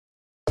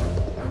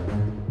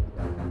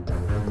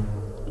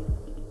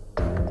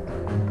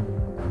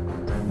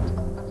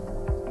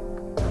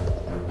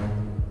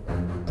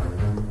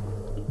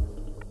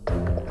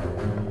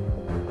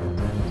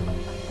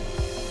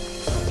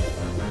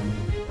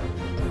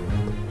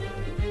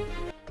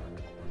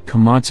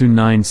KOMATSU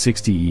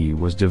 960E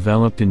was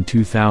developed in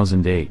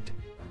 2008.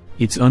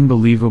 Its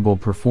unbelievable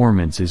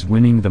performance is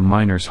winning the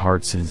miners'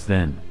 hearts since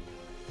then.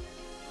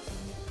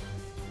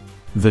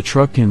 The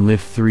truck can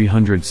lift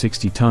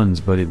 360 tons,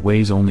 but it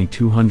weighs only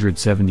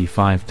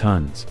 275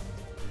 tons.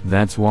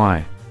 That's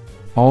why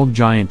all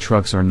giant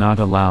trucks are not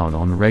allowed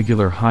on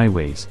regular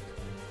highways,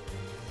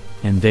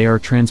 and they are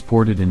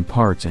transported in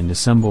parts and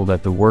assembled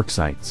at the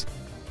worksites.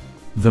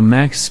 The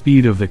max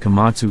speed of the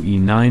KOMATSU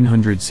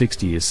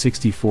E960 is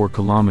 64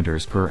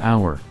 km per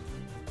hour.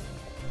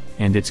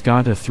 And it's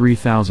got a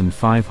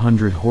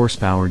 3,500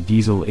 horsepower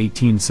diesel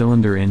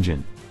 18-cylinder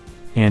engine,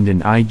 and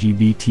an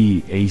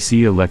IGBT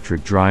AC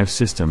electric drive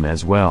system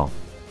as well.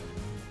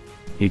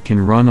 It can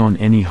run on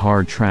any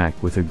hard track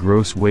with a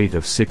gross weight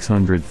of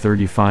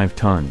 635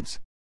 tons.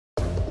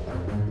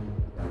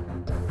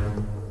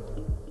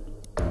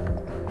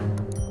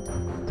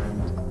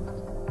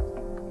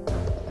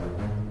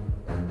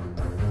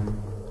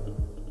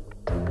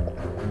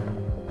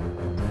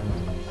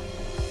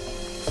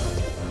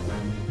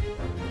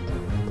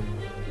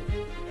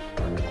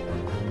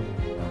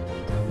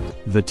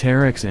 The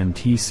TEREX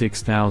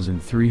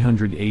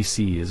MT6300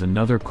 AC is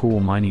another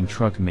coal mining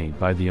truck made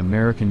by the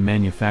American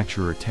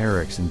manufacturer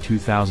TEREX in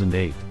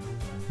 2008.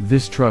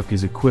 This truck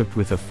is equipped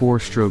with a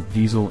 4-stroke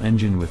diesel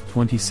engine with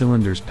 20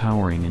 cylinders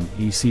powering an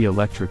AC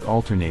electric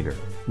alternator,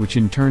 which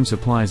in turn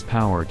supplies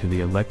power to the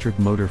electric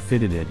motor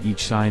fitted at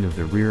each side of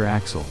the rear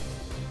axle.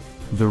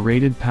 The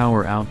rated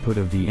power output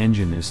of the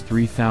engine is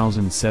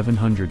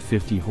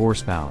 3,750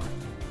 horsepower.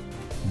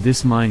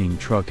 This mining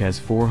truck has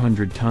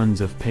 400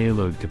 tons of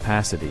payload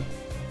capacity.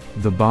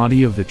 The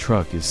body of the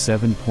truck is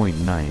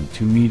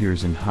 7.92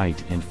 meters in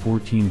height and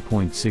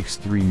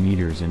 14.63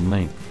 meters in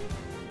length.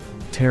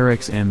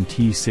 TEREX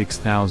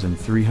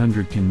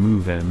MT6300 can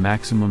move at a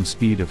maximum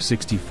speed of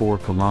 64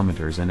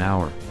 kilometers an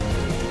hour.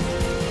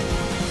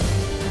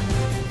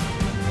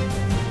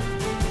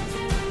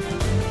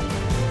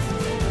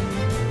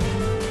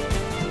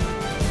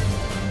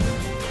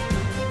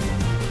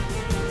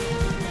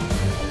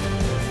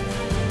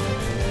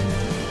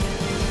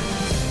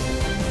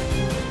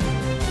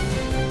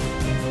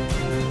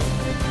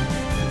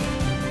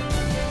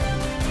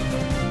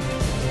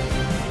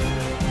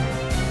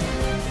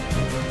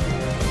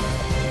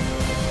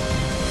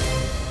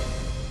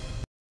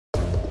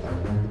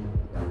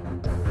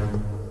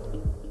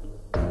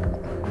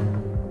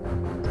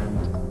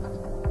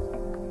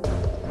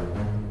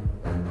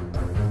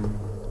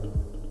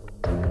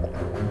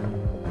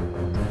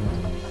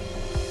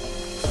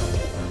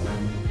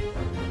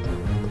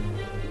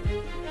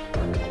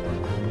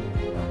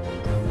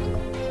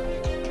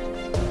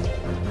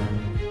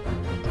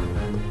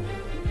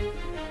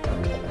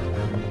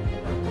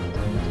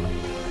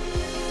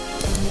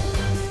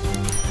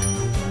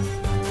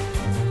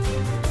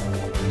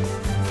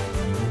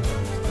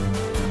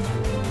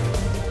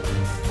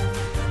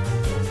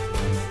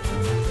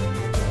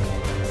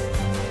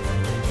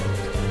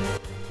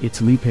 It's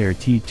LIEBHERR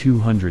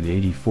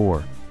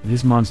T284.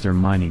 This monster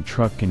mining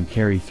truck can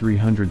carry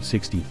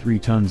 363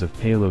 tons of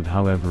payload,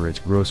 however its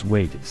gross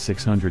weight is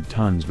 600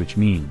 tons, which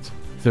means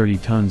 30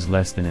 tons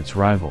less than its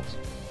rivals.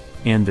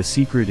 And the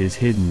secret is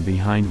hidden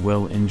behind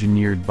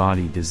well-engineered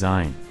body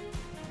design.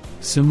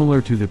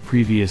 Similar to the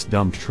previous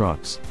dump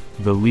trucks,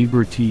 the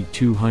LIEBHERR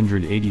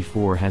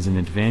T284 has an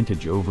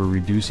advantage over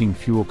reducing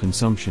fuel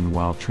consumption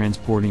while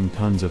transporting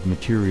tons of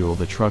material.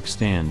 The truck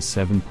stands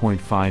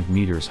 7.5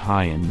 meters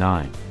high and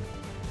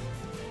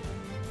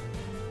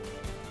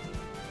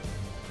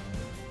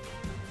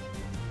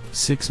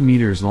 9.6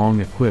 meters long,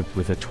 equipped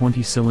with a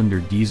 20-cylinder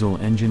diesel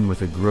engine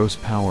with a gross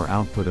power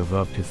output of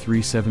up to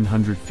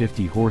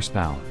 3,750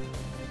 horsepower.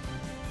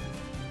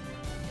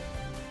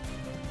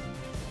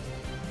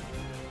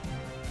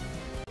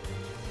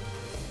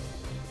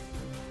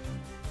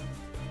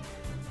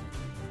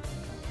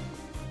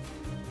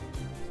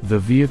 The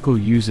vehicle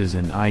uses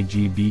an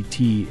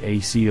IGBT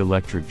AC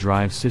electric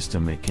drive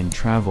system. It can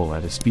travel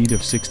at a speed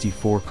of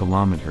 64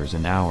 kilometers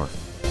an hour.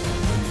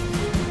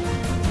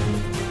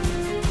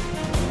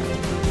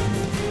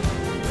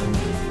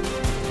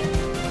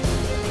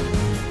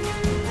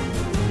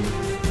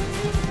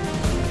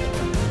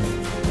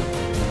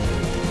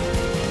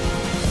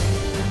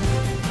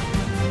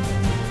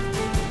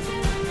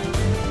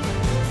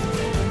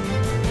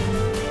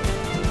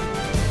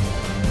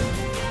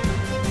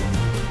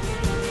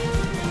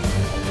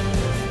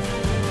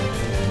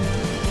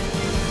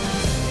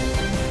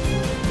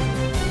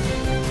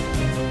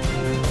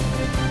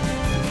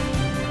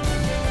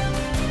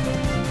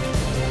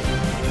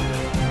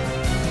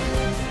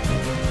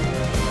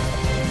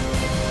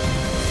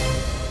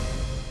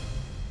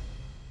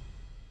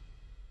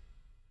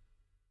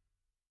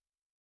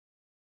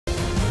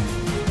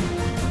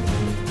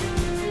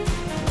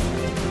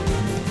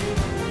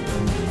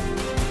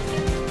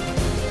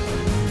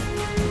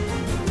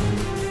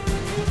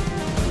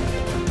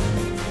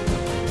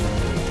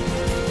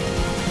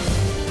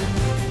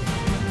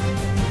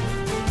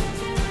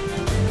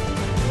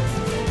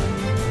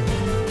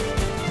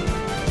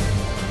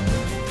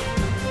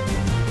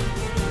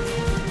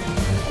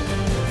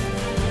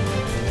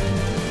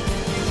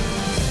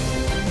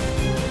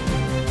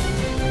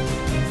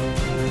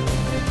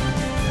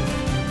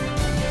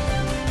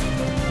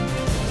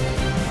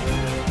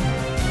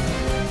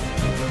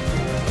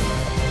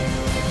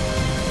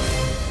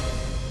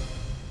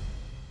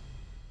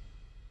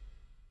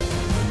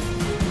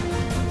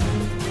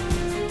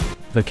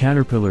 The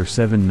Caterpillar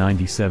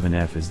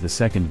 797F is the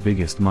second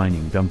biggest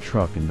mining dump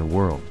truck in the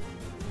world.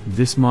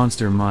 This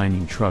monster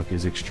mining truck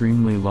is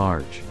extremely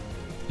large.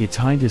 Its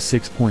height is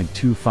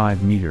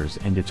 6.25 meters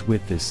and its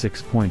width is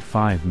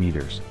 6.5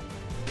 meters.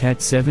 Cat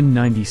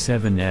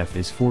 797F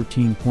is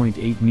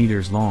 14.8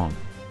 meters long.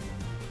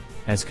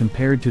 As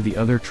compared to the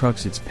other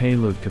trucks, its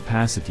payload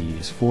capacity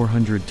is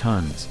 400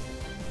 tons.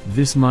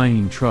 This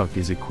mining truck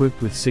is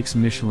equipped with 6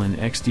 Michelin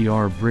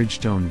XDR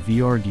Bridgestone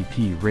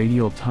VRDP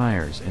radial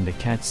tires and a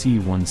Cat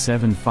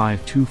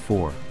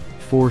C17524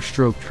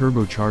 4-stroke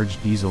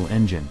turbocharged diesel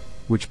engine,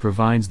 which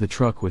provides the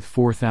truck with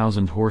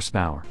 4,000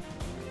 horsepower.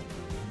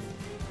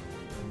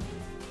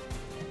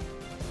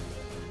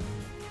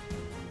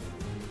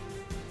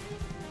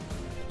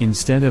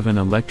 Instead of an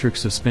electric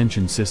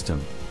suspension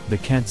system, the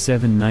Cat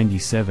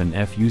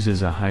 797F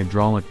uses a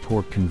hydraulic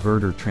torque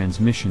converter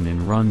transmission and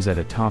runs at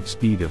a top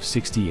speed of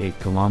 68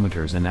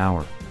 km an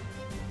hour.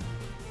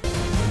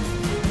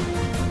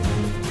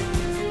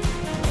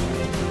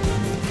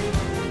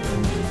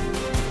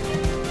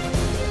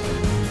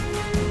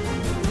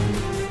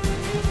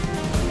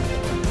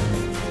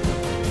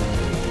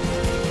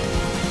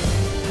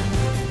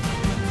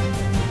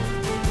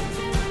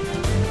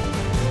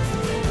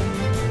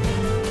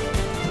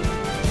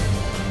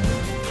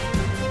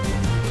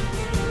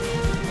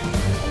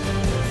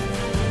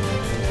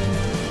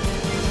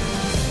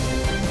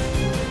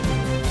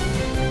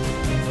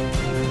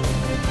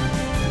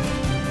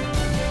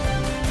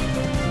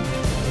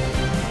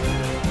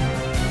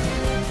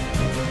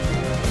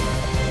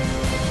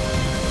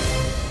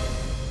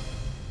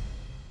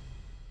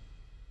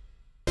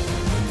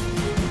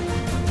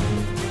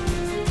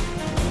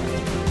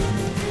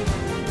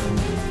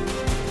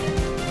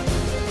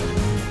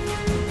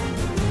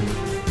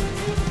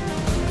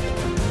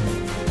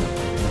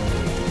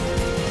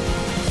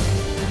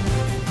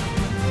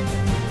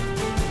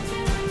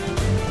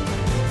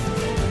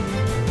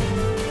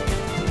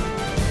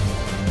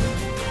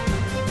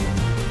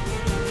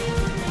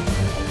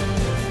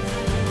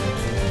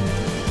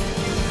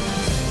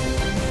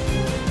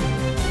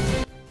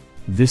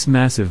 This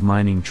massive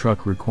mining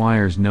truck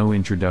requires no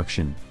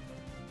introduction.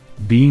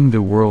 Being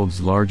the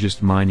world's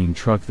largest mining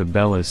truck, the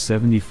BELAZ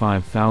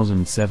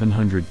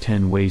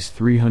 75,710 weighs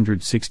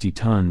 360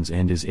 tons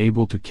and is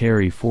able to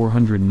carry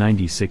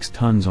 496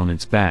 tons on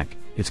its back.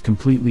 It's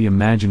completely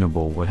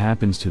imaginable what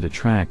happens to the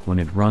track when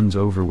it runs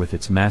over with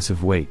its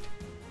massive weight.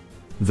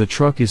 The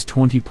truck is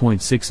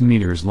 20.6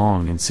 meters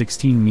long and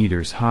 16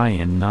 meters high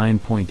and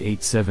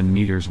 9.87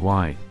 meters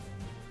wide.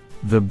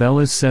 The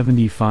BELAZ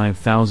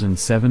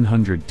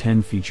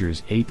 75,710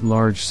 features 8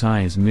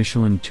 large-size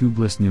Michelin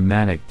tubeless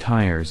pneumatic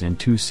tires and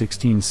 2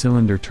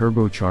 16-cylinder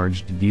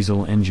turbocharged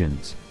diesel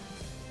engines.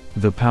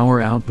 The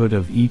power output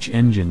of each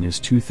engine is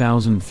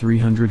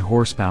 2,300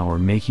 horsepower,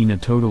 making a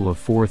total of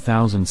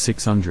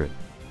 4,600.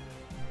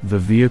 The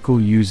vehicle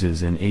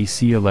uses an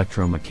AC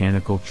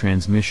electromechanical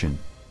transmission.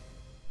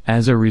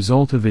 As a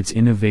result of its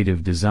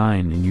innovative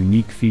design and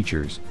unique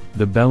features,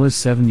 the BELAZ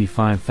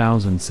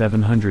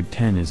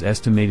 75,710 is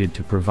estimated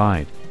to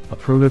provide a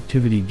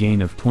productivity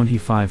gain of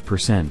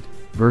 25%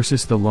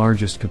 versus the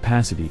largest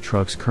capacity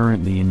trucks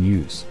currently in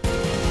use.